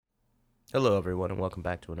Hello, everyone, and welcome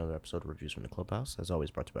back to another episode of Reviews from the Clubhouse. As always,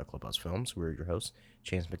 brought to you by Clubhouse Films. We're your hosts,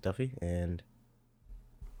 James McDuffie, and...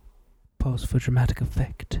 Pause for dramatic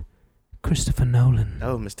effect. Christopher Nolan.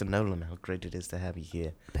 Oh, Mr. Nolan, how great it is to have you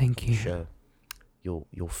here. Thank you. Sure.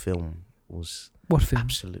 Your film was What film?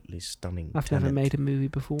 absolutely stunning. I've never made a movie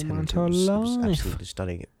before in my entire It was life. absolutely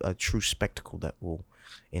stunning. A true spectacle that will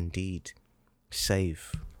indeed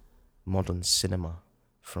save modern cinema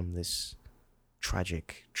from this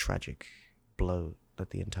tragic blow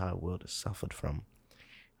that the entire world has suffered from.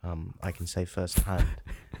 I can say firsthand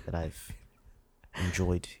that I've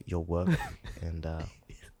enjoyed your work and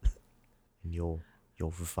your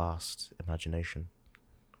vast imagination.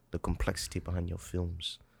 The complexity behind your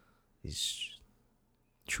films is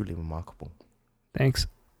truly remarkable. Thanks.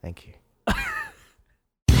 Thank you.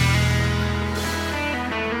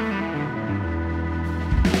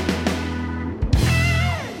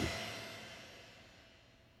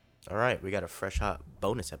 All right, we got a fresh hot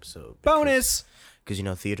bonus episode. Bonus! Because,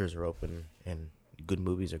 theaters are open and good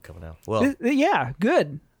movies are coming out. Well, Yeah,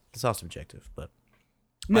 good. it's all subjective, but...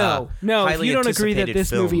 No, if highly you don't agree that anticipated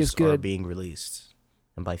this movie is films are good. being released.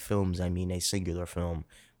 And by films, I mean a singular film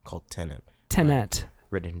called Tenet. Tenet.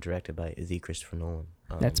 Written and directed by the Christopher Nolan.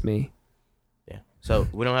 That's me. Yeah. So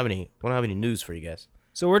we don't have any news for you guys.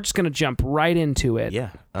 So we're just going to jump right into it.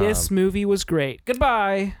 Yeah. This movie was great.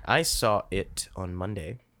 Goodbye. I saw it on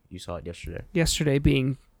Monday. You saw it yesterday. Yesterday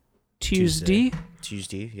being Tuesday.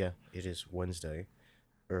 Tuesday, yeah. It is Wednesday.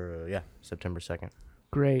 September 2nd.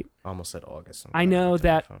 Great. Almost said August. I know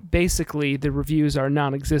that basically the reviews are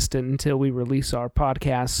non-existent until we release our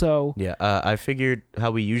podcast, so... Yeah, I figured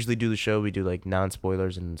how we usually do the show, we do like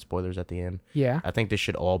non-spoilers and spoilers at the end. Yeah. I think this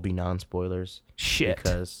should all be non-spoilers. Shit.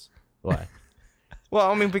 Because... Why?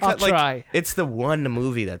 Well, I mean, because I'll try. It's the one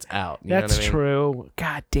movie that's out. You That's know what I mean? true.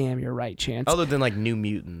 God damn, you're right, Chance. Other than like New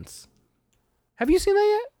Mutants. Have you seen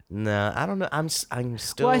that yet? Nah, I don't know. I'm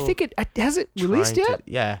still. Well, I think it has it released trying yet.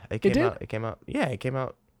 Yeah, it did? came out. It came out. Yeah, it came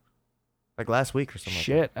out like last week or something.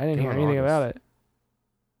 Shit, I didn't hear anything about it.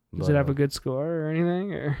 Does it have a But, good score or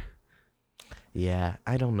anything? Or Yeah,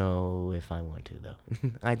 I don't know if I want to though.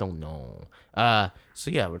 I don't know.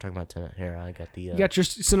 So yeah, we're talking about Tenet here. I got the you got your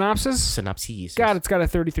synopsis? synopsis. God, it's got a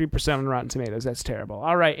 33% on Rotten Tomatoes. That's terrible.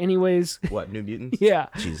 All right. Anyways, What, New Mutants? yeah.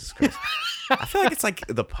 Jesus Christ. I feel like it's like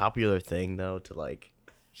the popular thing though to like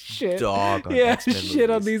Shit. dog on Yeah, X-Men shit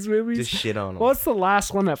on movies. these movies. Just shit on them. Well, it's the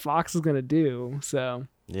last one that Fox is gonna do. So,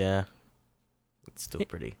 Yeah, it's still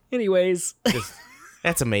pretty. anyways, Just,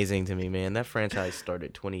 that's amazing to me, man. That franchise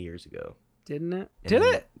started 20 years ago. didn't it? And Did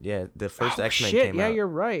then- it? Yeah, the first Oh, X-Men shit. came Yeah, out. you're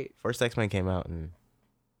right. First X-Men came out in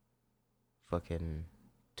fucking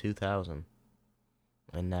 2000,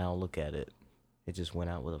 and now look at it. It just went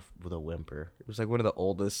out with a whimper. It was like one of the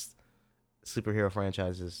oldest superhero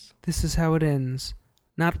franchises. This is how it ends.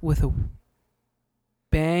 Not with a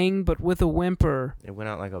bang, but with a whimper. It went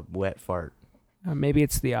out like a wet fart. Maybe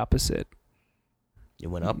it's the opposite. It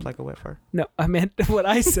went up like a wet fart. No, I meant what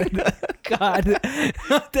I said. God,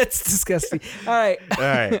 that's disgusting. All right. All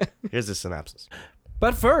right, here's the synopsis.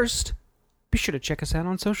 But first, be sure to check us out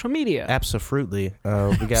on social media. Absolutely. We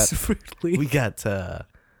Absolutely. got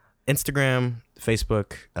Instagram,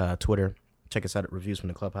 Facebook, Twitter. Check us out at Reviews from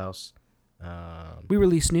the Clubhouse. We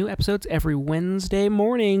release new episodes every Wednesday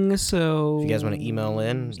morning, so... If you guys want to email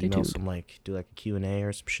in, Stay email tuned. some do like a Q&A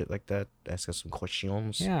or some shit like that. Ask us some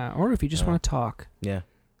questions. Yeah, or if you just want to talk. Yeah.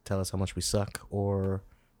 Tell us how much we suck or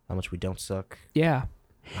how much we don't suck. Yeah.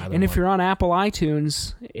 Either And if one. you're on Apple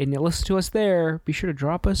iTunes and you listen to us there, be sure to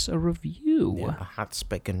drop us a review. Yeah, a hot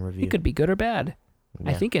speckin' review. It could be good or bad.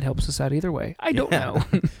 I Yeah. think it helps us out either way. I don't Yeah.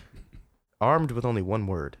 know. Armed with only one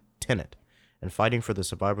word, Tenet, and fighting for the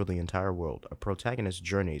survival of the entire world, a protagonist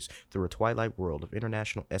journeys through a twilight world of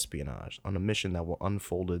international espionage on a mission that will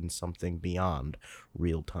unfold in something beyond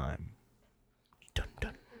real time. Dun,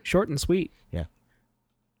 dun. Short and sweet. Yeah.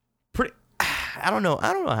 Pretty. I don't know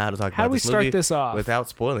how to talk How about do we this start movie this off? without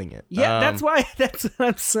spoiling it. Yeah, that's why. That's what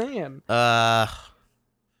I'm saying.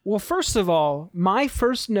 Well, first of all, my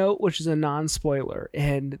first note, which is a non-spoiler,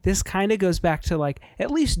 and this kind of goes back to like at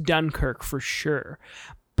least Dunkirk for sure.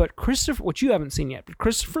 But which you haven't seen yet, but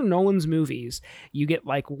Christopher Nolan's movies, you get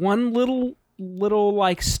like one little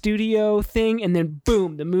like studio thing, and then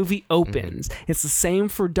boom, the movie opens. It's the same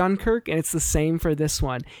for Dunkirk, and it's the same for this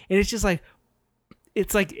one, and it's just like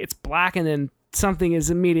it's black, and then something is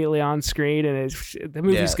immediately on screen, and the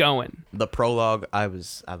movie's going. The prologue, I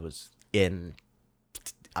was in.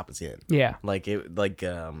 Yeah. Ludwig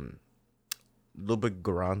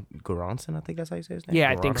Göransson, I think that's how you say his name. Yeah,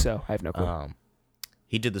 I think Göransson? so. I have no clue.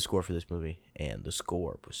 He did the score for this movie, and the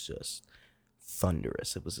score was just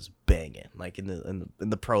thunderous. It was just banging. Like in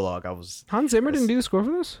the prologue, I was. Hans Zimmer didn't do the score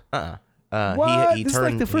for this? What? This is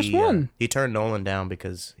like the first one. He turned Nolan down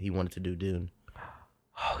because he wanted to do Dune.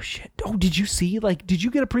 Oh shit! Oh, did you see? Like, did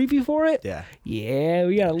you get a preview for it? Yeah. Yeah,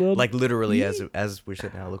 we got a little. Like literally, as we're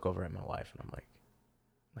sitting there, I look over at my wife and I'm like,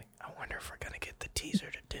 I wonder if we're gonna get the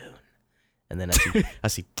teaser to Dune. And then I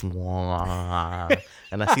see,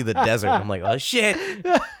 and I see the desert. And I'm like, oh shit!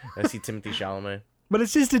 I see Timothée Chalamet. But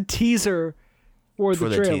it's just a teaser for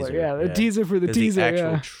the trailer. Teaser, yeah, the teaser for the teaser. The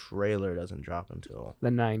actual trailer doesn't drop until the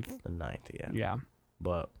 9th. Yeah.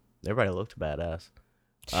 But everybody looked badass.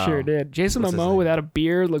 Sure did. Jason Momoa without a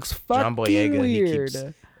beard looks fucking John Boyega,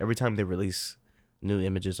 weird. Every time they release new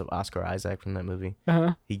images of Oscar Isaac from that movie,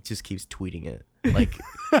 he just keeps tweeting it. Like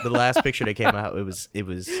the last picture that came out, it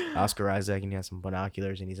was Oscar Isaac and he has some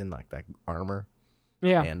binoculars and he's in like that armor.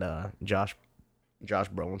 Yeah. And Josh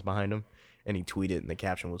Brolin's behind him. And he tweeted, and the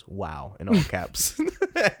caption was "Wow" in all caps.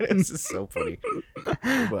 It's just so funny. But,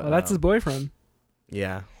 well, that's his boyfriend.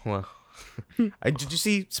 Yeah. Well, did you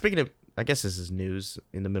see? Speaking of, I guess this is news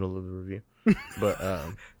in the middle of the review, but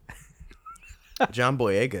John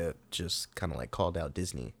Boyega just kind of like called out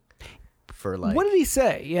Disney for like. What did he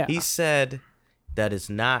say? Yeah. He said that it's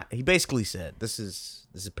not. He basically said this is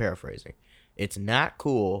paraphrasing. It's not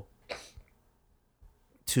cool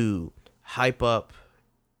to hype up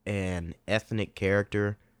an ethnic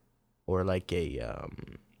character or like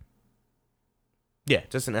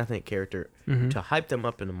just an ethnic character to hype them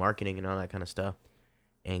up in the marketing and all that kind of stuff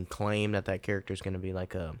and claim that character is going to be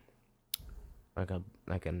like a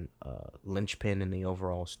linchpin in the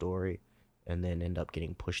overall story and then end up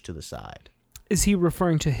getting pushed to the side. Is he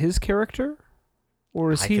referring to his character?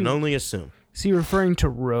 Or is I can only assume. Is he referring to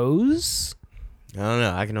Rose? I don't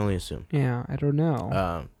know. I can only assume. Yeah, I don't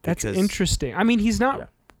know. That's because, interesting. I mean, he's not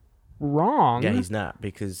wrong. Yeah, he's not,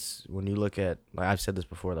 because when you look at, like I've said this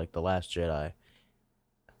before, like The Last Jedi,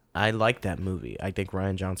 I like that movie. I think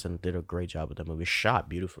Rian Johnson did a great job with that movie. It's shot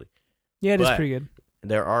beautifully. Yeah, it is pretty good.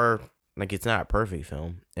 There are, like, it's not a perfect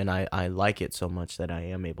film, and I like it so much that I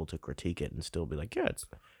am able to critique it and still be like, yeah, it's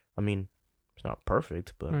not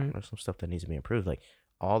perfect, but there's some stuff that needs to be improved. Like,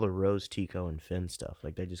 all the Rose, Tico, and Finn stuff,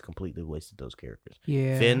 like, they just completely wasted those characters.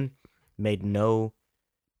 Yeah. Finn made no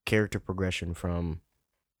character progression from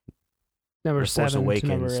number The 7 Force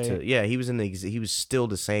Awakens to number 8. yeah, he was still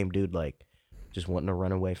the same dude, like, just wanting to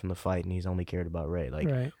run away from the fight, and he's only cared about Rey.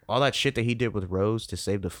 Like, all that shit that he did with Rose to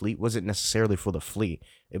save the fleet wasn't necessarily for the fleet.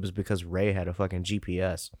 It was because Rey had a fucking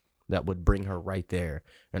GPS that would bring her right there,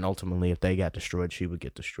 and ultimately, if they got destroyed, she would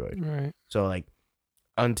get destroyed. Right. So, like,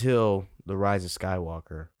 until The Rise of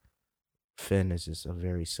Skywalker, Finn is just a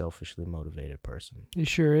very selfishly motivated person. He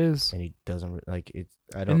sure is. And he doesn't, like, it.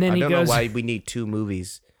 I don't know why we need 2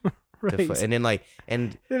 movies. Right. And then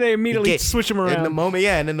they immediately switch him around. In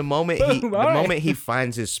the moment, he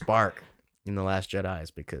finds his spark in The Last Jedi is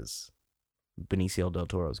because Benicio del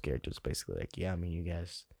Toro's character is basically like, yeah, I mean, you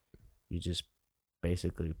guys, you just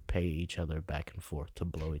basically pay each other back and forth to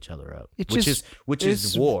blow each other up, which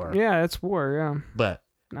is war. Yeah, it's war. Yeah, but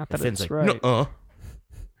not that Finn's it's like, right. No,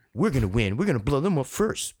 we're gonna win. We're gonna blow them up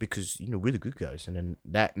first because we're the good guys, and then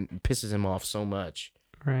that pisses him off so much.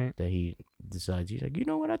 Right. That he decides, he's like, you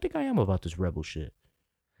know what? I think I am about this rebel shit.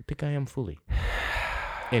 I think I am fully.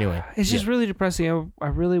 Anyway. It's just really depressing. I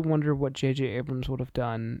really wonder what J.J. Abrams would have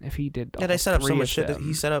done if he did. Yeah, they set up so much shit.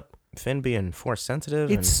 He set up Finn being Force sensitive.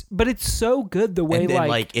 But it's so good the way,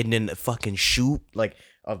 and then fucking shoot, like,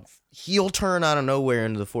 a heel turn out of nowhere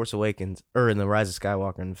into The Force Awakens, or in The Rise of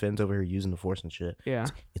Skywalker, and Finn's over here using the Force and shit. Yeah.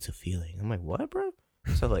 It's a feeling. I'm like, what, bro?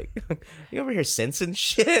 So, like, you over here sensing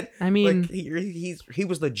shit? I mean, like, he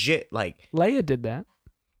was legit, like... Leia did that.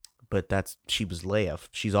 But she was Leia.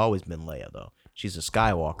 She's always been Leia, though. She's a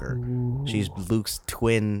Skywalker. Ooh. She's Luke's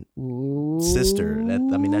twin sister. That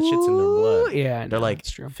shit's in their blood. Yeah, they're like,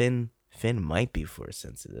 Finn might be Force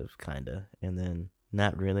sensitive, kind of. And then,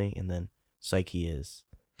 not really. And then, psych, he is.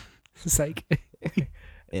 Psych.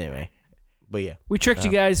 Anyway. But yeah. We tricked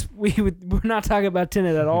you guys. We're not talking about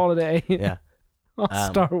Tenet at all today. Yeah.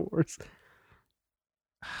 Star Wars.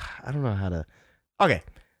 I don't know how to. Okay,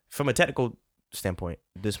 from a technical standpoint,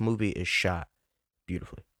 this movie is shot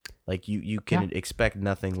beautifully. Like you can expect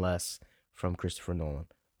nothing less from Christopher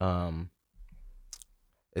Nolan.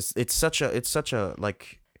 It's such a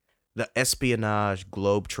like the espionage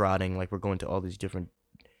globe trotting. Like we're going to all these different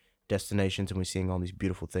destinations and we're seeing all these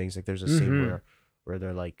beautiful things. Like there's a scene where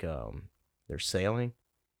they're like they're sailing.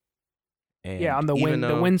 And on the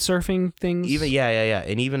windsurfing things.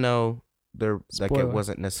 And even though it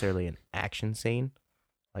wasn't necessarily an action scene,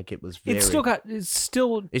 Like it was very. It's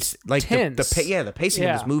still It's like tense. the pacing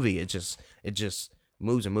Yeah. of this movie. It just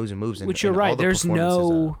moves and moves and moves. Which and you're right. all the There's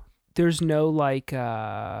performances, no like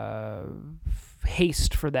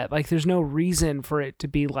haste for that. Like there's no reason for it to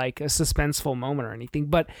be like a suspenseful moment or anything.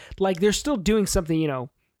 But like they're still doing something,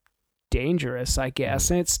 dangerous, I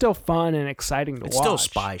guess, and it's still fun and exciting to watch. It's still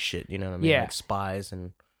spy shit. You know what I mean? Yeah. Like spies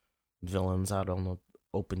and villains out on the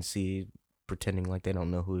open sea, pretending like they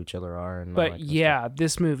don't know who each other are. And all that But kind of yeah,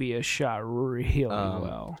 this movie is shot really Um,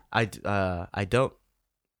 well. stuff. I don't.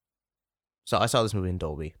 So I saw this movie in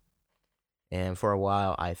Dolby, and for a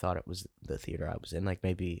while I thought it was the theater I was in. Like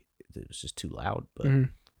maybe it was just too loud, but Mhm.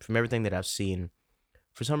 from everything that I've seen,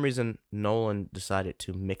 for some reason Nolan decided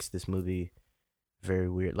to mix this movie very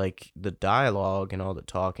weird. Like the dialogue and all the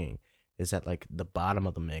talking is at like the bottom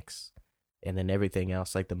of the mix, and then everything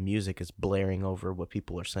else, like the music, is blaring over what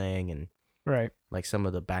people are saying, and Right. like some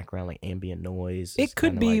of the background like ambient noise. It is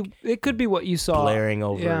could kinda, be. like, It could be what you saw. blaring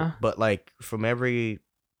over. Yeah. But like from every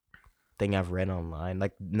thing I've read online,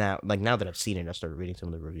 like now that I've seen it, I started reading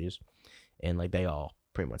some of the reviews, and like they all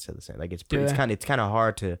pretty much said the same. Like it's Yeah. kind of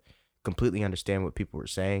hard to completely understand what people were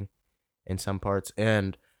saying in some parts,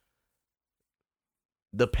 and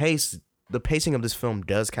the pacing of this film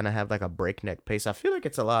does kind of have like a breakneck pace. I feel like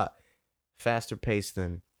it's a lot faster paced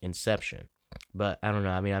than Inception, but I don't know.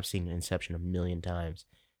 I mean, I've seen Inception a million times,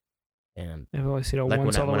 and I've only seen it like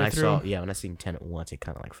once all the when way I through. saw when I seen Tenet once, it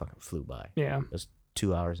kind of like fucking flew by. Yeah.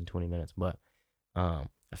 2 hours and 20 minutes, but I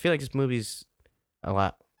feel like this movie's a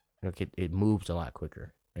lot. Like it moves a lot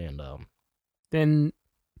quicker and Then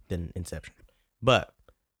than Inception, but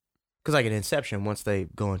because like in Inception, once they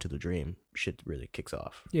go into the dream, shit really kicks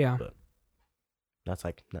off. yeah. But that's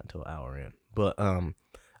like not until an hour in. But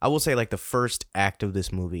I will say like the first act of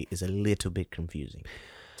this movie is a little bit confusing,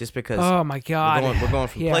 just because Oh my god. we're going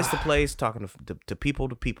from Yeah. place to place, talking to people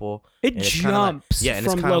to people. It and it's kinda like- jumps yeah, and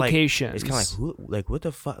it's from kinda like- locations. It's kind of like who, like what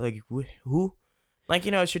the fuck, like who, like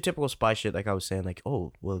it's your typical spy shit. Like I was saying, like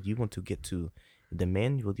oh well, you want to get to the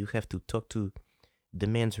man, well you have to talk to the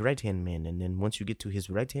man's right hand man, and then once you get to his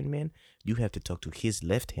right hand man, you have to talk to his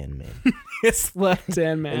left hand man, It's left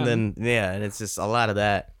hand man. and then and it's just a lot of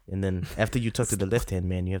that. And then after you talk to the left hand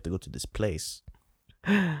man, you have to go to this place.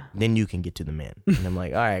 Then you can get to the man, and I'm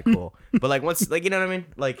like, all right, cool. But like once, like you know what I mean,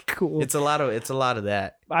 like Cool. It's a lot of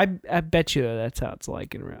that. I bet you that's how it's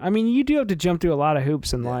like in real. I mean, you do have to jump through a lot of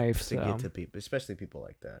hoops in life. to So. get to people, especially people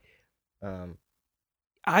like that.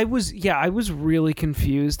 I was really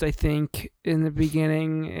confused, I think, in the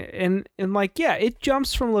beginning. And like, yeah, it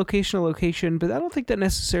jumps from location to location, but I don't think that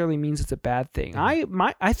necessarily means it's a bad thing. I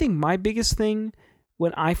think my biggest thing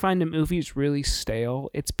when I find a movie is really stale,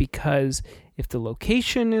 it's because if the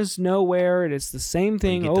location is nowhere, it is the same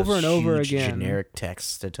thing You get over those and over huge again. Generic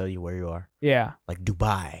texts to tell you where you are, Yeah. like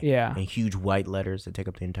Dubai. Yeah. And huge white letters that take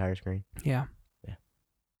up the entire screen. Yeah. Yeah.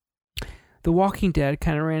 The Walking Dead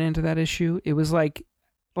kind of ran into that issue. It was like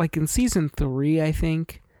in season 3, I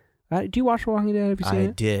think. Do you watch Walking Dead? Have you seen I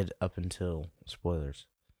it? did up until spoilers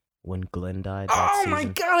when Glenn died. That Oh season, my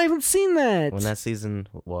god, I haven't seen that. When that season,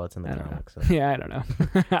 well, it's in the I don't know. comics. So. Yeah, I don't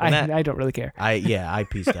know. I don't really care. I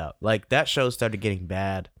pieced out. Like that show started getting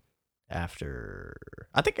bad after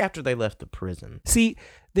they left the prison. See,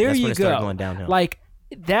 there That's you when it started go. going downhill. Like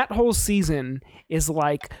that whole season is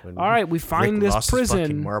like, When all right, we find Rick this lost his fucking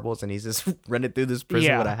prison. marbles, and he's just running through this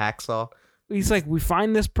prison Yeah. with a hacksaw. He's like, we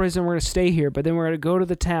find this prison, we're gonna stay here, but then we're gonna go to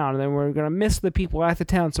the town, and then we're gonna miss the people at the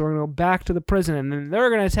town, so we're gonna go back to the prison, and then they're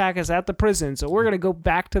gonna attack us at the prison, so we're gonna go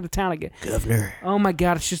back to the town again. Governor. Oh my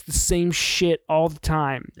god, it's just the same shit all the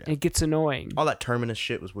time. Yeah. It gets annoying. All that Terminus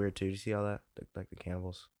shit was weird too. Did you see all that? Like the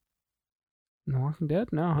cannibals. The Walking Dead?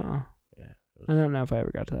 No, Yeah. I don't know if I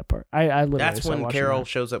ever got to that part. I literally That's started when watching Carol that.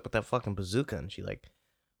 shows up with that fucking bazooka, and she like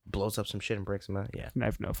blows up some shit and breaks them out. Yeah. I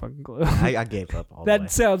have no fucking clue. I gave up all the way.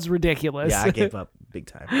 That sounds ridiculous. Yeah, I gave up big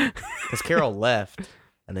time. Because Carol left,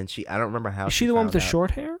 and then I don't remember how Is she the one with the found out.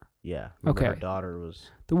 short hair? Yeah. Remember Her Okay. daughter was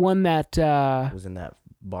The one that in that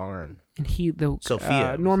barn. and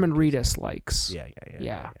Sophia was Norman the- Reedus likes.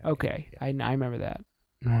 Yeah. Okay. yeah. I remember that.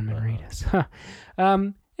 Norman Uh-huh. Reedus.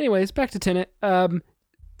 Huh. Anyways, back to Tenet.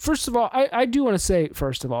 First of all, I do want to say,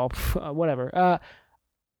 whatever.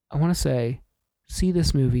 I want to say, see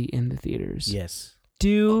this movie in the theaters. Yes.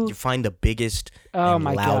 Do You find the biggest oh and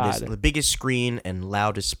my loudest, god. the biggest screen and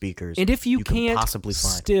loudest speakers. And if you can can't possibly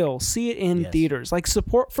find. still see it in Yes. theaters, like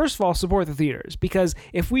support the theaters, because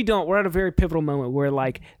if we don't, we're at a very pivotal moment where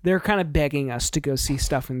like they're kind of begging us to go see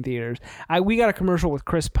stuff in theaters. We got a commercial with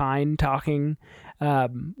Chris Pine talking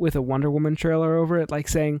with a Wonder Woman trailer over it, like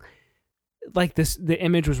saying, like the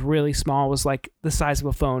image was really small, was like the size of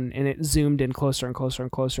a phone, and it zoomed in closer and closer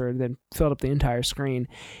and closer, and then filled up the entire screen.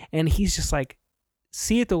 And he's just like,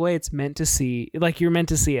 see it the way it's meant to see, like you're meant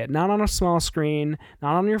to see it, not on a small screen,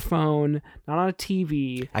 not on your phone, not on a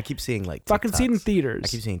TV. I keep seeing like fucking see it in theaters. I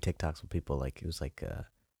keep seeing TikToks with people like it's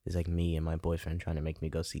like me and my boyfriend trying to make me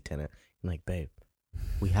go see Tenet. I'm like, babe,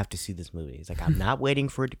 we have to see this movie. He's like, I'm not waiting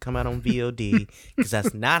for it to come out on VOD because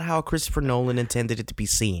that's not how Christopher Nolan intended it to be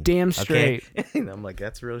seen. Damn straight. Okay? And I'm like,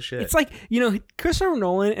 that's real shit. It's like, Christopher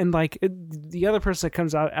Nolan and like the other person that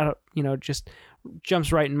comes out, just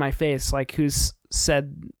jumps right in my face, like who's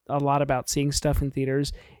said a lot about seeing stuff in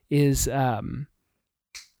theaters is Tarantino?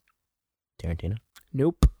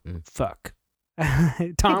 Nope. Fuck.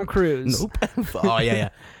 Tom Cruise. Nope. Oh yeah.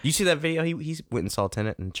 You see that video? He went and saw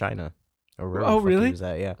Tenet in China. Oh really? He was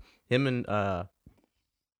at, yeah. Him and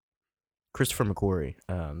Christopher McQuarrie,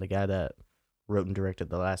 the guy that wrote and directed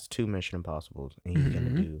the last 2 Mission Impossibles, and he's gonna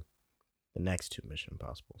do the next 2 Mission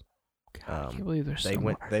Impossibles. God, I can't believe there's so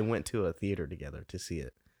more. They went to a theater together to see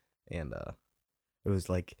it, and it was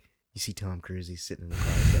like you see Tom Cruise, he's sitting in the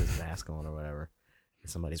car, he's got his mask on or whatever, and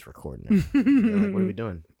somebody's recording it. They're like, "What are we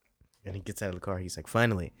doing?" And he gets out of the car. He's like,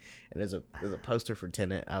 "Finally!" And there's a poster for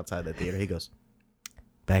Tenet outside the theater. He goes,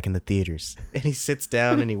 "Back in the theaters," and he sits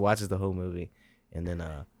down and he watches the whole movie, and then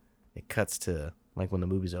it cuts to like when the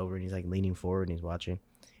movie's over and he's like leaning forward and he's watching,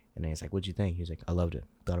 and then he's like, "What'd you think?" He's like, "I loved it.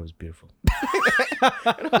 Thought it was beautiful."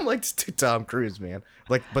 And I'm like, "Dude, Tom Cruise, man."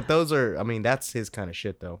 Like, but those are, I mean, that's his kind of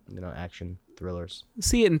shit though. Action thrillers.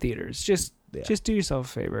 See it in theaters. Just do yourself a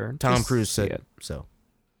favor. Tom Just Cruise said it. so.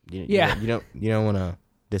 You don't want to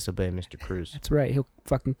disobey Mr. Cruise. That's right. He'll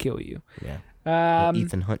fucking kill you. Yeah. He'll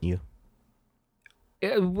Ethan Hunt you.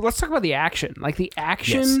 Let's talk about the action. Like the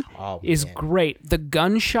action is great. The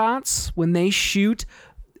gunshots when they shoot,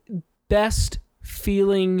 best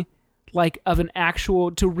feeling like of an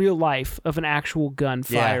actual to real life of an actual gun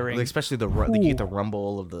firing. Yeah, especially you get the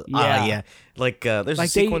rumble of the Like there's like a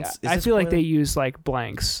sequence. I feel like they use like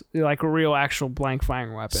blanks, like a real actual blank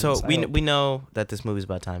firing weapon. So we know that this movie's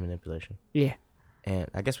about time manipulation. Yeah, and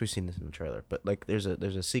I guess we've seen this in the trailer, but like there's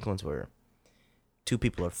a sequence where 2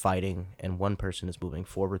 people are fighting and one person is moving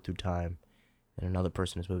forward through time and another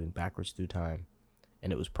person is moving backwards through time,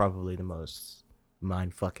 and it was probably the most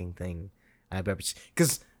mind-fucking thing I've ever seen.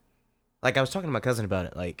 Because like I was talking to my cousin about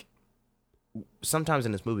it, like sometimes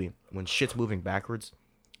in this movie when shit's moving backwards,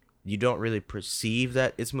 you don't really perceive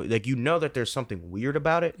that it's like that there's something weird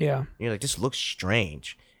about it. Yeah, you're like, this looks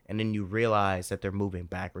strange, and then you realize that they're moving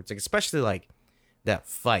backwards. Like especially like that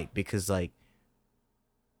fight, because like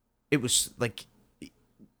it was like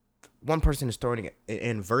one person is throwing an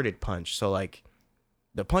inverted punch, so like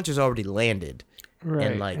the punch is already landed,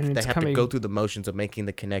 right? And like they have to go through the motions of making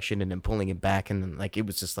the connection and then pulling it back, and then like it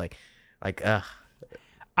was just like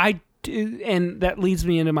and that leads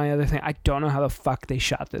me into my other thing. I don't know how the fuck they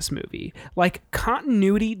shot this movie. Like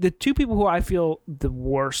continuity, the 2 people who I feel the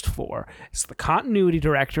worst for is the continuity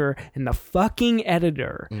director and the fucking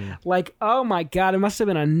editor. Like, oh my God, it must have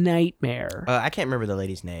been a nightmare. I can't remember the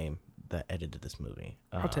lady's name that edited this movie.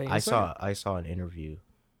 I'll tell you. I saw an interview,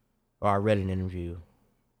 or I read an interview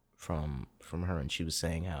from her, and she was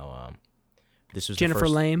saying how this was Jennifer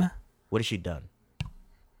Lame. What has she done?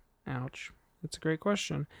 Ouch. That's a great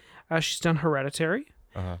question. She's done Hereditary,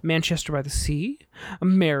 Manchester by the Sea, A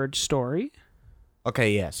Marriage Story.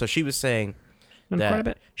 Okay, yeah. So she was saying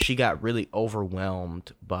that she got really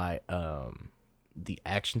overwhelmed by the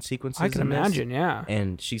action sequences. I can imagine, yeah.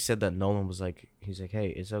 And she said that Nolan was like, he's like, hey,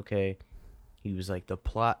 it's okay. He was like, the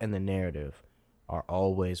plot and the narrative are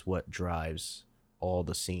always what drives all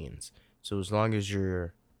the scenes. So as long as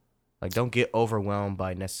you're like, don't get overwhelmed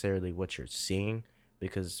by necessarily what you're seeing,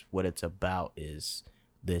 because what it's about is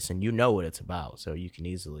this, and you know what it's about, so you can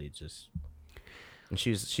easily just. And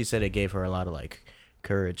she said it gave her a lot of like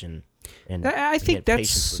courage and I think that's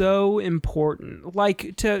so important.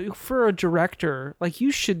 Like for a director, like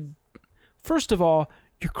you should, first of all,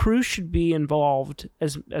 your crew should be involved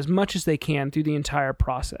as much as they can through the entire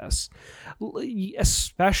process,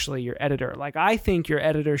 especially your editor. Like I think your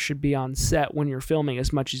editor should be on set when you're filming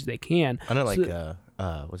as much as they can. I know, like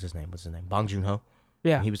what's his name? Bong Joon-ho.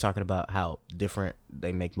 Yeah, he was talking about how different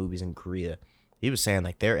they make movies in Korea. He was saying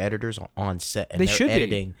like their editors are on set and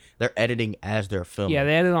they're editing as they're filming. Yeah,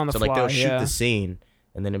 they edit on the fly. So like they'll shoot the scene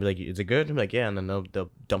and then they'll be like, "Is it good?" And I'm like, "Yeah," and then they'll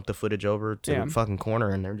dump the footage over to the fucking corner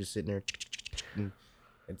and they're just sitting there. And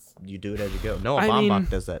you do it as you go. Noah Baumbach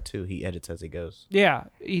does that too. He edits as he goes. Yeah,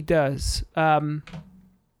 he does.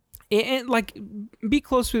 And like be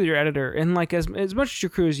close with your editor and like as much as your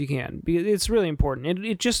crew as you can, because it's really important.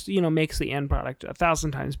 It just makes the end product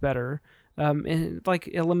 1,000 times better and like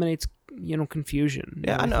eliminates confusion.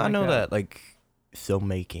 Yeah, I know that like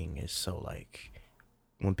filmmaking is so like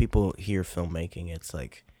when people hear filmmaking, it's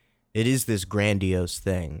like it is this grandiose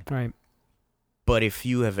thing, right? But if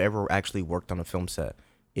you have ever actually worked on a film set,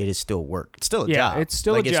 it is still work. It's still a job. It's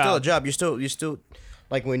still like, a job. It's still a job. You're still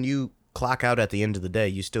like when you clock out at the end of the day,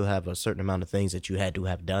 you still have a certain amount of things that you had to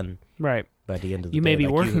have done. Right. By the end of the day. You may be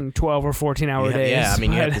like working 12 or 14-hour days. Yeah, I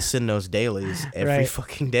mean, you have to send those dailies every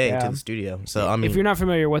fucking day to the studio. So, I mean... If you're not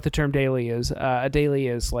familiar with what the term daily is, a daily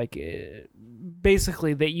is like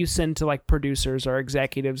basically that you send to like producers or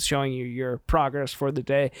executives showing you your progress for the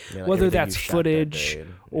day, like whether that's footage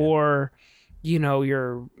or...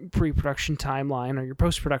 your pre-production timeline or your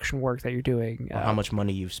post-production work that you're doing. Or how much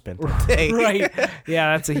money you've spent that day. Right.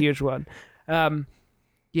 Yeah, that's a huge one.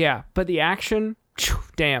 Yeah, but the action,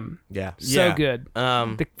 damn. Yeah. So good.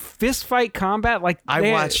 The fist fight combat, like...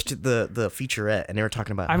 I watched the featurette, and they were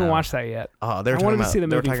talking about... I haven't watched that yet. Oh, they were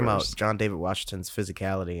talking about John David Washington's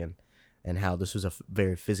physicality and how this was a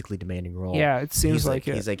very physically demanding role. Yeah, it seems like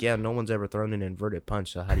it. He's like, yeah, no one's ever thrown an inverted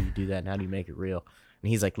punch, so how do you do that, and how do you make it real? And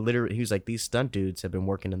he's like, literally, he was like, these stunt dudes have been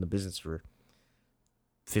working in the business for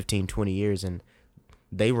 15, 20 years, and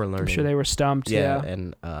they were learning. I'm sure they were stumped, yeah.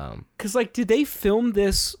 And, because, like, did they film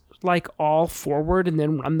this, like, all forward and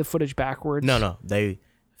then run the footage backwards? No. They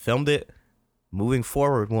filmed it moving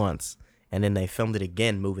forward once, and then they filmed it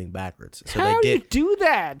again moving backwards. So how they did do you do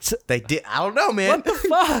that? They did. I don't know, man. What the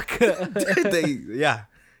fuck? Yeah.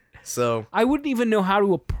 So. I wouldn't even know how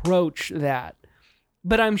to approach that.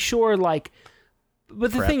 But I'm sure, like...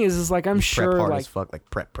 But the prep. thing is like I'm sure hard like as fuck, like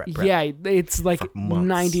prep. Yeah, it's like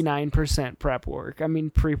 99% prep work. I mean,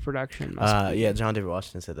 pre-production. Yeah, John David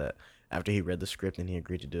Washington said that after he read the script and he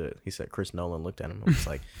agreed to do it. He said Chris Nolan looked at him and was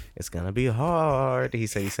like, "It's gonna be hard." He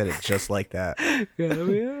said it just like that.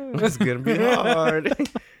 It's gonna be hard.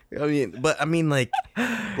 I mean, like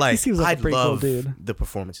he seems like a pretty cool love dude. the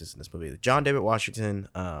performances in this movie. John David Washington,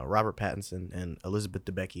 Robert Pattinson, and Elizabeth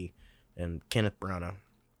Debicki, and Kenneth Branagh.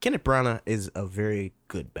 Kenneth Branagh is a very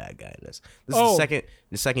good bad guy in this. This is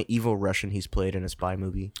the second evil Russian he's played in a spy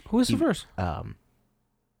movie. Who was the first?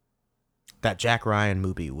 That Jack Ryan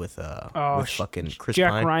movie with fucking Chris Jack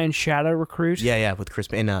Pine. Ryan Shadow Recruit. Yeah, with Chris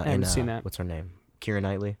Pine. I haven't seen that. What's her name? Keira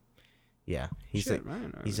Knightley. Yeah, he's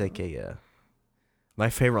like a. My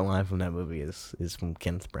favorite line from that movie is from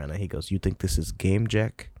Kenneth Branagh. He goes, "You think this is game,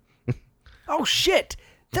 Jack?" Oh shit!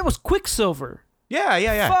 That was Quicksilver.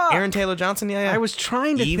 Yeah. Fuck. Aaron Taylor Johnson. Yeah. I was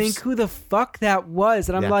trying to think who the fuck that was,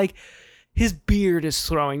 and I'm like, his beard is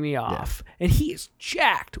throwing me off, and he is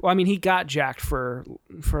jacked. Well, I mean, he got jacked for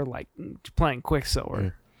like playing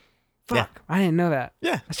Quicksilver. Fuck, I didn't know that.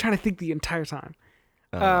 Yeah, I was trying to think the entire time.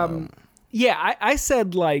 I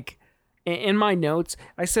said like in my notes,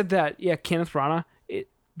 I said that Kenneth Branagh,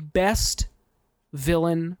 best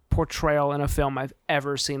villain portrayal in a film I've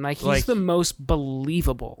ever seen. Like he's the most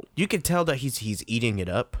believable. You can tell that he's eating it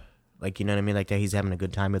up. Like, you know what I mean? Like that he's having a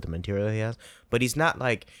good time with the material he has. But he's not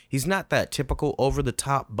that typical over the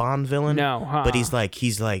top Bond villain. No. But he's like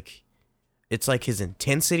it's like his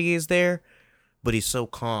intensity is there, but he's so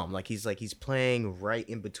calm. Like he's playing right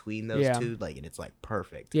in between those two. Like, and it's like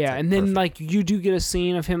perfect. Yeah, and then like you do get a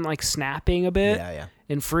scene of him like snapping a bit. Yeah.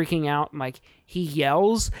 And freaking out, and like he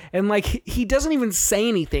yells, and like he doesn't even say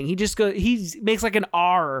anything. He just he makes like an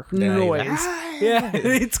R noise. Yeah,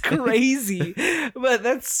 it's crazy, but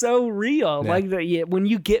that's so real. Yeah. Like when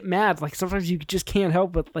you get mad, like sometimes you just can't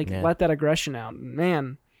help but like let that aggression out.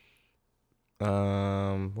 Man.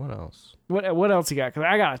 What else? What else you got? Because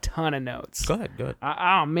I got a ton of notes. Go ahead.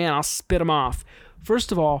 Oh man, I'll spit them off.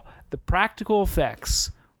 First of all, the practical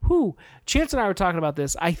effects. Chance and I were talking about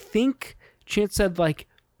this. I think Chance said like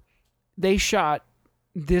they shot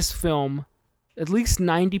this film at least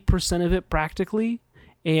 90% of it practically,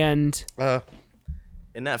 and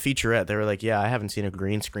in that featurette they were like, I haven't seen a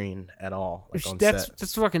green screen at all. Like on that's set.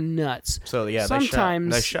 That's fucking nuts. So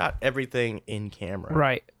sometimes they shot everything in camera,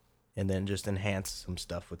 right? And then just enhance some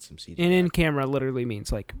stuff with some CGI. And in camera literally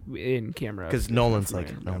means like in camera. Because Nolan's like,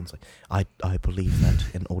 I believe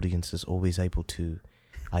that an audience is always able to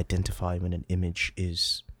identify when an image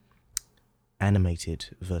is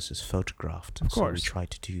animated versus photographed. Of course. So we try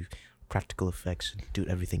to do practical effects and do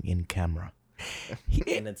everything in camera.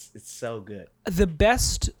 And it's so good. The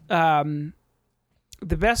best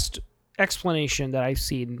explanation that I've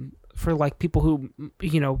seen for like people who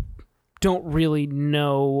don't really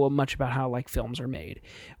know much about how like films are made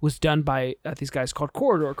was done by these guys called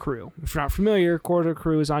Corridor Crew. If you're not familiar, Corridor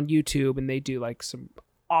Crew is on YouTube, and they do like some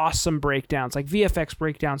awesome breakdowns, like VFX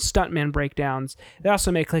breakdowns, stuntman breakdowns. They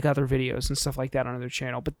also make like other videos and stuff like that on their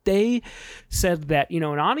channel. But they said that, an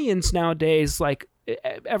audience nowadays, like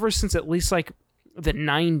ever since at least like the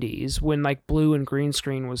 90s, when like blue and green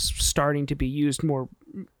screen was starting to be used more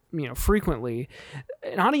frequently,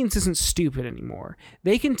 an audience isn't stupid anymore.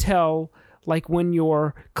 They can tell, like when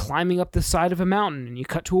you're climbing up the side of a mountain and you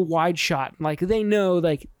cut to a wide shot, like they know,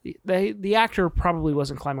 like the actor probably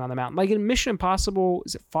wasn't climbing on the mountain. Like in Mission Impossible,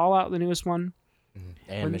 is it Fallout, the newest one?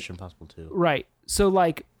 And Mission Impossible 2. Right. So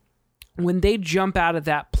like when they jump out of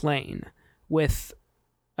that plane with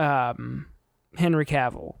Henry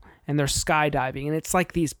Cavill and they're skydiving and it's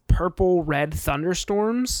like these purple red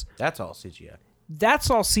thunderstorms. That's all CGI. That's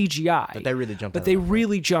all CGI. But they really jumped out. But they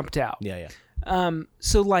really jumped out. Yeah.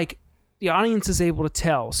 So like the audience is able to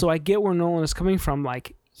tell. So I get where Nolan is coming from.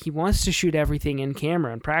 Like he wants to shoot everything in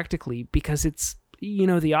camera and practically because it's,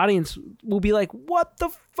 the audience will be like, what the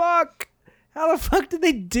fuck? How the fuck did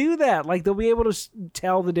they do that? Like they'll be able to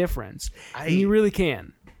tell the difference. And you really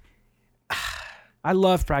can. I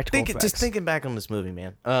love practical effects. Just thinking back on this movie,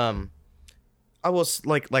 man. I was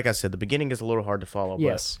like I said, the beginning is a little hard to follow.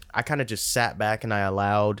 Yes. But I kind of just sat back and I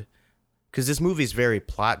allowed, because this movie is very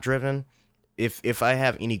plot driven. If I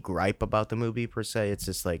have any gripe about the movie per se, it's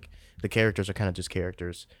just like the characters are kind of just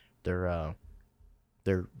characters. They're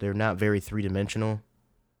not very 3-dimensional.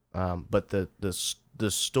 But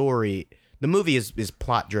the story, the movie is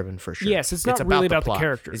plot driven for sure. Yes, it's not really about the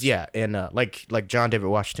characters. Yeah, and like John David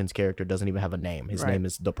Washington's character doesn't even have a name. His name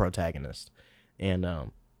is the protagonist. And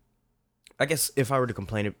I guess if I were to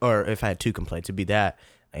complain, or if I had two complaints, it'd be that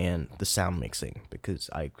and the sound mixing,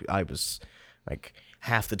 because I was like,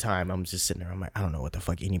 half the time I'm just sitting there, I'm like, I don't know what the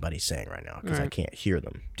fuck anybody's saying right now because I can't hear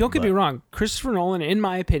them. Don't get me wrong, Christopher Nolan, in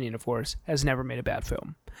my opinion, of course, has never made a bad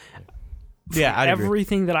film. Yeah,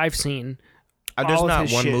 everything that I've seen, there's not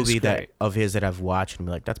one movie of his that I've watched and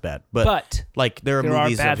be like, that's bad. But like there are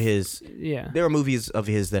movies of his. Yeah, there are movies of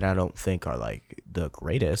his that I don't think are like the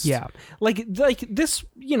greatest. Yeah, like this.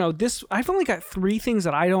 This. I've only got 3 things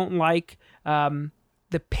that I don't like.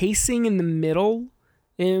 The pacing in the middle,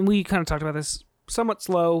 and we kind of talked about this. Somewhat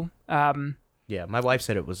slow. Yeah, my wife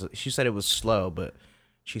said she said it was slow, but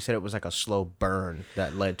she said it was like a slow burn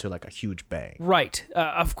that led to like a huge bang. Right.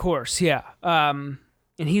 Of course. Yeah. And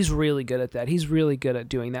he's really good at that. He's really good at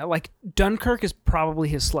doing that. Like Dunkirk is probably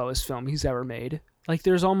his slowest film he's ever made. Like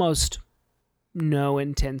there's almost no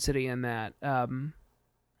intensity in that. I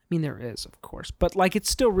mean, there is, of course, but like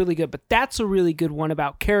it's still really good. But that's a really good one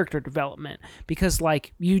about character development, because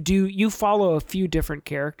like you follow a few different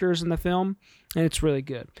characters in the film, and it's really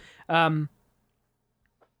good. We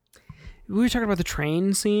were talking about the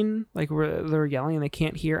train scene, like where they're yelling and they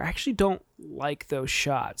can't hear. I actually don't like those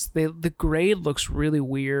shots. The grade looks really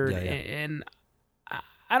weird, and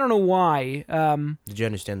I don't know why. Did you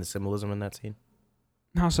understand the symbolism in that scene?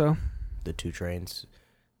 How so? The 2 trains.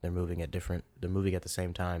 They're moving at the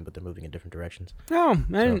same time, but they're moving in different directions. Oh,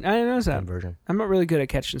 I didn't notice that. Inversion. I'm not really good at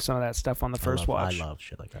catching some of that stuff on the first watch. I love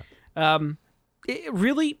shit like that. It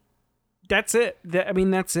really, that's it.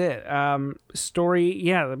 That's it. Story,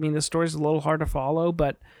 yeah. I mean, the story's a little hard to follow,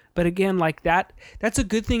 but again, like that's a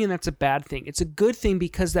good thing and that's a bad thing. It's a good thing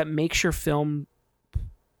because that makes your film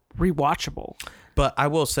rewatchable. But I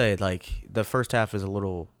will say, like, the first half is a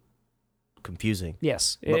little confusing.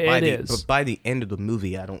 Yes, it is. But by the end of the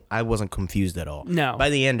movie, I wasn't confused at all. No. By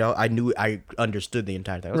the end, I understood the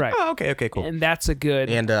entire thing. I was like, oh, okay, cool. And that's a good.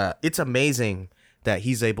 And it's amazing that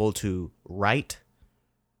he's able to write,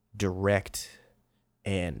 direct,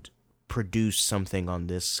 and produce something on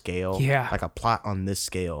this scale. Yeah. Like a plot on this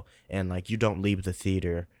scale, and like you don't leave the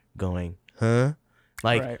theater going, huh?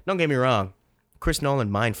 Like, Don't get me wrong. Chris Nolan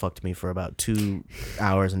mind fucked me for about 2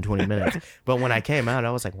 hours and 20 minutes. But when I came out, I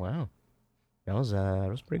was like, wow. That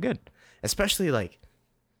was pretty good. Especially like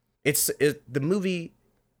the movie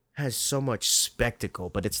has so much spectacle,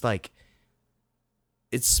 but it's like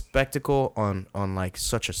it's spectacle on like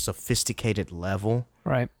such a sophisticated level.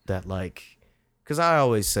 Right. That like, cuz I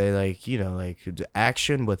always say like, like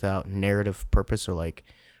action without narrative purpose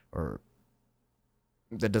or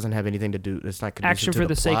that doesn't have anything to do, it's not conducive action to for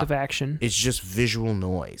the sake plot. of action. It's just visual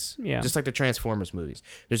noise. Yeah. Just like the Transformers movies.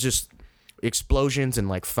 There's just explosions and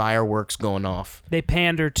like fireworks going off. They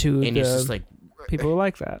pander to and it's just like people who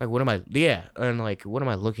like that. Like what am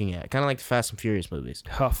I looking at? Kind of like the Fast and Furious movies.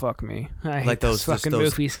 Oh fuck me! I hate like those fucking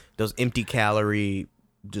movies. Those empty calorie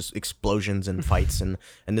just explosions and fights and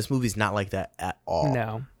this movie's not like that at all.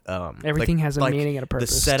 No. Everything has a meaning and a purpose.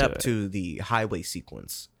 The setup to the highway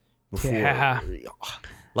sequence before, yeah.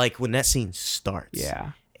 like when that scene starts.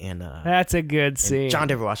 Yeah. And that's a good scene. John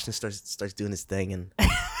David Washington starts doing his thing, and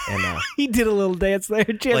he did a little dance there.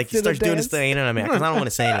 Like he starts doing his thing, you know what I mean? Because I don't want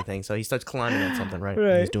to say anything, so he starts climbing on something, right?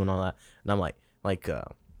 And he's doing all that, and I'm like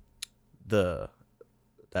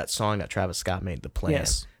that song that Travis Scott made, The Plan.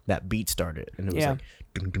 Yes. That beat started, and it was like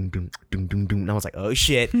dum dum dum dum dum dum, and I was like, oh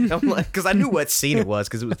shit, because I knew what scene it was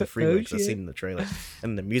because it was the freeway. Because I seen in the trailer,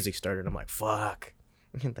 and the music started. I'm like, fuck.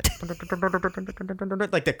 Like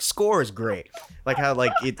the score is great, like how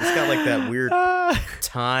like it's got like that weird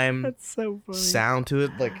time that's so funny. Sound to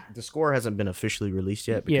it. Like the score hasn't been officially released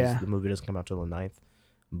yet because the movie doesn't come out till the 9th,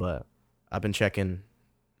 but I've been checking.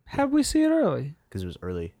 How'd we see it early? Because it was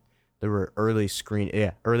early. There were early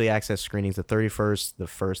access screenings, the 31st, the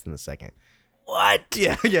 1st, and the 2nd. What?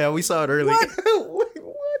 Yeah, we saw it early.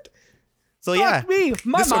 What? So Fuck me.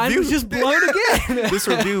 My mind was just blown again. This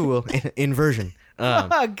review will inversion.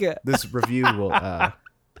 This review will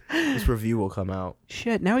come out.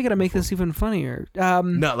 Shit, now we gotta make this even funnier.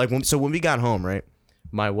 No, like when we got home, right?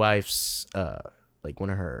 My wife's like one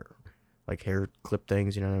of her like hair clip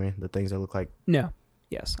things, you know what I mean? The things that look like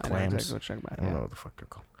yes, clams. I know exactly what you're talking about. I don't know what the fuck they're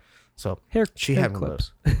called. So she had one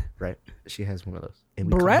clips. Of those, right? She has one of those.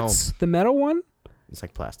 And we Barrett's, the metal one. It's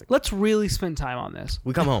like plastic. Let's really spend time on this.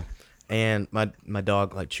 We come home. And my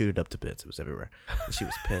dog like chewed it up to bits. It was everywhere. And she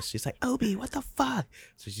was pissed. She's like, Obi, what the fuck?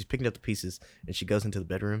 So she's picking up the pieces and she goes into the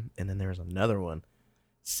bedroom. And then there was another one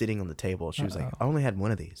sitting on the table. She was like, I only had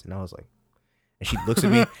one of these. And I was like, and she looks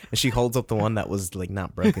at me and she holds up the one that was like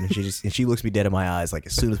not broken. And she looks me dead in my eyes. Like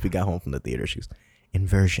as soon as we got home from the theater, she was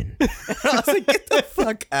inversion. And I was like, get the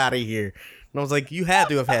fuck out of here. And I was like, you had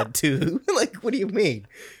to have had two. Like, what do you mean?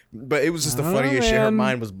 But it was just the funniest shit. Her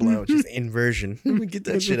mind was blown. She's inversion. Get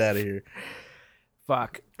that shit out of here.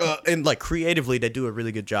 Fuck. And like creatively, they do a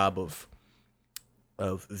really good job of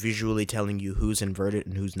visually telling you who's inverted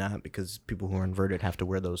and who's not, because people who are inverted have to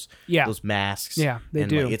wear those masks. Yeah, they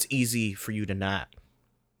do. Like, it's easy for you to not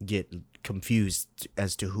get confused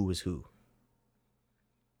as to who is who.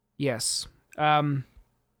 Yes. And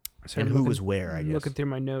who was where, I guess. Looking through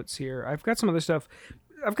my notes here. I've got some other stuff.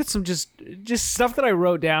 I've got some just stuff that I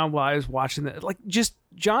wrote down while I was watching that. Like, just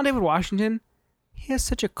John David Washington, he has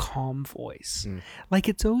such a calm voice. Like,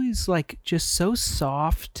 it's always, like, just so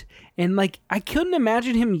soft. And, like, I couldn't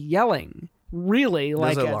imagine him yelling, really,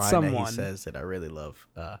 like, at someone. That he says that I really love.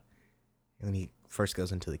 When he first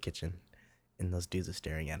goes into the kitchen, and those dudes are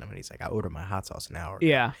staring at him, and he's like, I ordered my hot sauce an hour ago.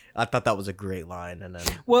 Yeah. I thought that was a great line. And then,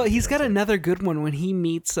 well, he's got another good one when he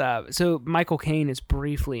meets, so Michael Caine is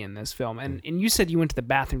briefly in this film, and you said you went to the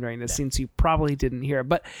bathroom during this scene, so you probably didn't hear it,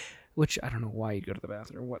 but, which I don't know why you go to the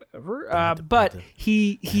bathroom or whatever, but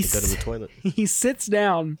he go to the toilet. He sits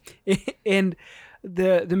down, and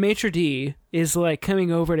the maitre d' is like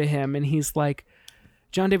coming over to him, and he's like,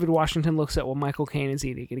 John David Washington looks at what Michael Caine is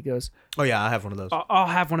eating, and he goes, oh yeah, I'll have one of those. I'll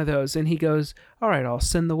have one of those. And he goes, all right, I'll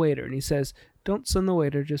send the waiter. And he says, don't send the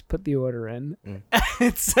waiter, just put the order in.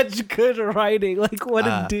 It's such good writing. Like, what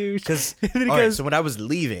a douche. So when I was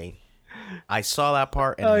leaving, I saw that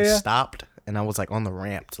part, and I stopped, and I was like on the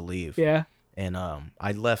ramp to leave. Yeah. And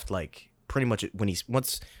I left like pretty much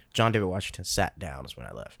once John David Washington sat down is when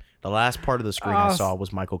I left. The last part of the screen I saw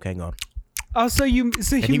was Michael Caine going, oh, he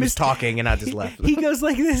was talking, and I just left. He goes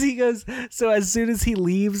like this. He goes, so as soon as he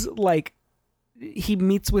leaves, like, he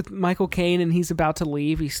meets with Michael Caine, and he's about to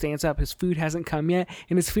leave. He stands up. His food hasn't come yet,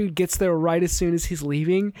 and his food gets there right as soon as he's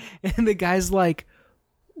leaving. And the guy's like,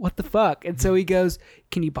 what the fuck? And so he goes,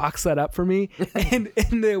 can you box that up for me? And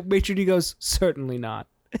the maitre d' goes, certainly not.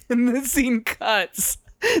 And the scene cuts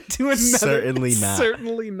to another.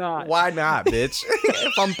 Certainly not. Why not, bitch?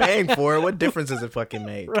 If I'm paying for it, what difference does it fucking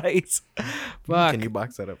make? Right. Fuck. Can you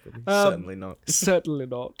box that up for me? Certainly not. Certainly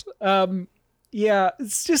not. Yeah,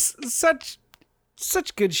 it's just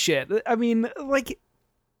such good shit. I mean, like,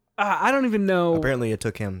 I don't even know. Apparently, it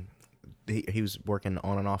took him. He was working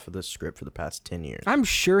on and off of this script for the past 10 years. I'm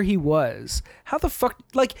sure he was. How the fuck?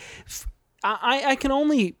 Like, I can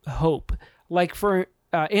only hope. Like, for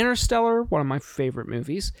Interstellar, one of my favorite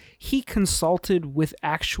movies, he consulted with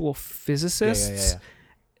actual physicists,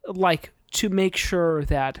 like, to make sure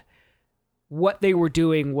that what they were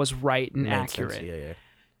doing was right and accurate. Sense. Yeah.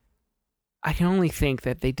 I can only think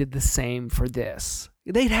that they did the same for this.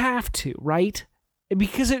 They'd have to, right?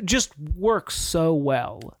 Because it just works so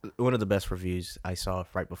well. One of the best reviews I saw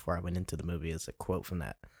right before I went into the movie is a quote from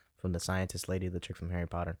the scientist lady, the chick from Harry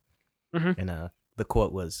Potter. And the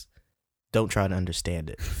quote was, don't try to understand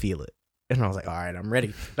it, feel it. And I was like, all right, I'm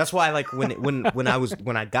ready. That's why, like, when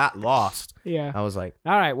I got lost, I was like,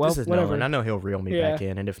 all right, well, this is whatever. No, and I know he'll reel me back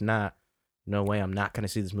in, and if not, no way, I'm not going to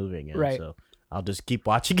see this movie again. Right. So I'll just keep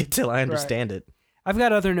watching it till I understand it. I've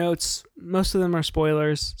got other notes. Most of them are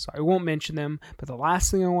spoilers, so I won't mention them. But the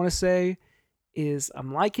last thing I want to say is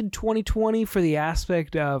I'm liking 2020 for the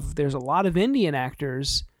aspect of there's a lot of Indian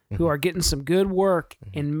actors who are getting some good work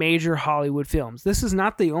in major Hollywood films. This is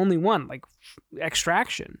not the only one. Like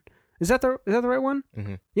Extraction, is that the right one?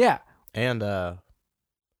 Mm-hmm. Yeah. And The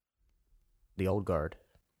Old Guard.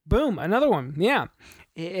 Boom, another one. Yeah.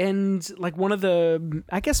 And like one of the,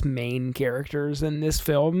 I guess, main characters in this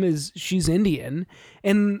film she's Indian,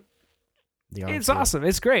 and it's awesome.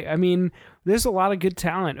 It's great. I mean, there's a lot of good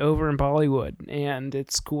talent over in Bollywood, and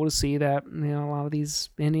it's cool to see that a lot of these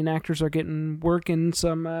Indian actors are getting work in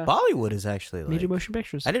some Bollywood is actually major motion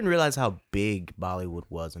pictures. I didn't realize how big Bollywood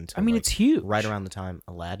was until it's huge. Right around the time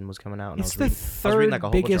Aladdin was coming out. And it's the third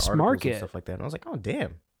biggest market and stuff like that. And I was like, oh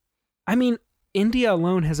damn. I mean, India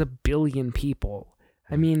alone has 1 billion people.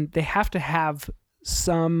 I mean, they have to have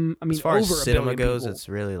some. I mean, as far over as cinema goes, people. it's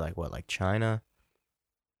really like China,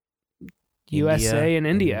 USA, and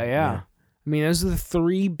India. Yeah. I mean, those are the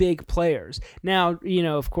 3 big players. Now,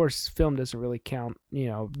 of course, film doesn't really count.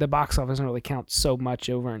 The box office doesn't really count so much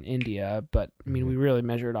over in India, but I mean, we really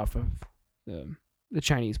measure it off of the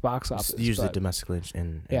Chinese box office. It's usually domestically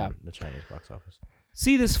in the Chinese box office.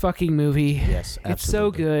 See this fucking movie. Yes, absolutely. It's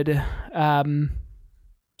so good.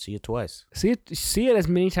 See it twice. See it as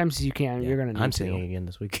many times as you can. Yeah. You're gonna need I'm seeing it again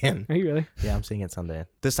this weekend. Are you really? Yeah, I'm seeing it Sunday.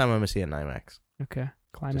 This time I'm gonna see it in IMAX. Okay.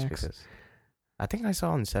 Climax. I think I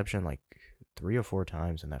saw Inception like 3 or 4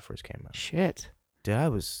 times when that first came out. Shit.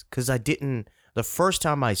 Dude, the first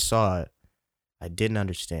time I saw it, I didn't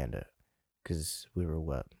understand it. Because we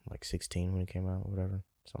were, like 16 when it came out or whatever?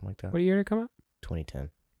 Something like that. What year did it come out? 2010.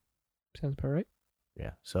 Sounds about right.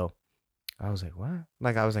 Yeah. So, I was like, what?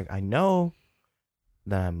 I know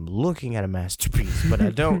that I'm looking at a masterpiece, but I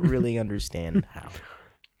don't really understand how.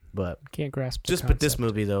 But can't grasp the just concept. But this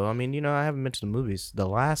movie, though, I mean, I haven't been to the movies. The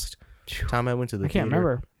last time I went to the theater,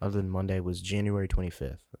 remember. Other than Monday, was January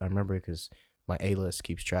 25th. I remember because my A-list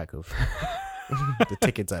keeps track of the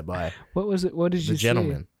tickets I buy. What was it? What did you see? The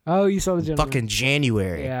Gentleman. Oh, you saw The Gentleman. Fucking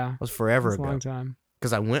January. Yeah. It was forever ago. A long time.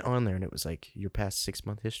 Because I went on there and it was like your past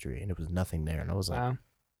 6-month history and it was nothing there. And I was like, wow.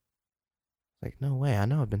 No way. I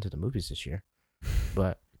know I've been to the movies this year.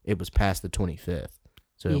 But it was past the 25th.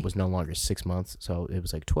 So it was no longer 6 months. So it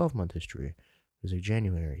was like 12-month history. It was like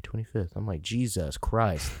January 25th. I'm like, Jesus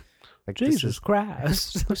Christ. Like, Jesus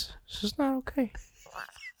Christ. This is not okay.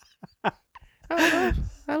 I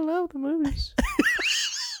love the movies.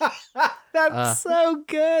 That's so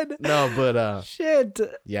good. No, but shit.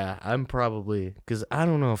 Yeah, I'm probably because I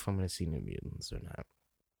don't know if I'm gonna see New Mutants or not.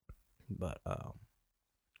 But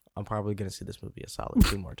I'm probably gonna see this movie a solid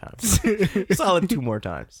 2 more times. Solid 2 more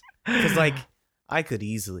times. Because I could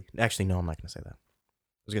easily. Actually, no, I'm not gonna say that.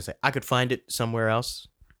 I was gonna say I could find it somewhere else.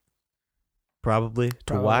 Probably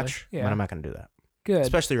to watch, yeah. but I'm not gonna do that. Good.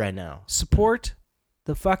 Especially right now. Support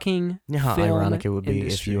the fucking how film ironic it would be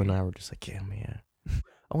industry. if you and I were just like, yeah, man,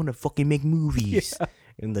 I want to fucking make movies. Yeah.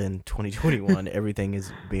 And then 2021, everything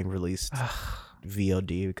is being released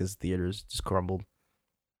VOD because theaters just crumbled.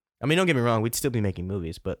 I mean, don't get me wrong, we'd still be making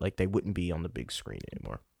movies, but they wouldn't be on the big screen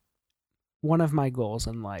anymore. One of my goals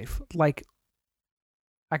in life,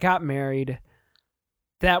 I got married.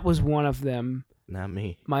 That was one of them. Not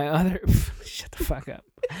me. My other... Shut the fuck up.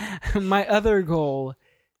 My other goal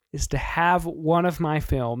is to have one of my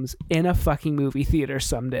films in a fucking movie theater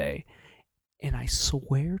someday. And I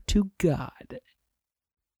swear to God,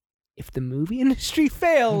 if the movie industry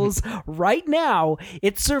fails right now,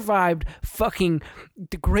 it survived fucking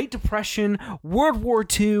the Great Depression, World War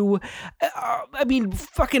II,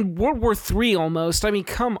 fucking World War III almost. I mean,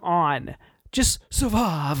 come on. Just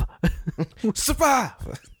survive.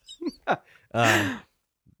 Survive.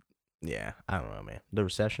 Yeah, I don't know, man. The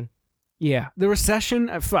recession? Yeah, the recession.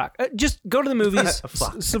 Fuck. Just go to the movies.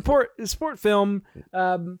 Support film.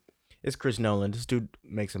 It's Chris Nolan. This dude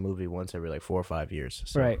makes a movie once every 4 or 5 years.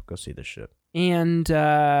 So right. Go see this shit. And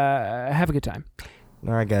have a good time.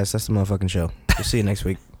 All right, guys. That's the motherfucking show. We'll see you next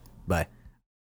week. Bye.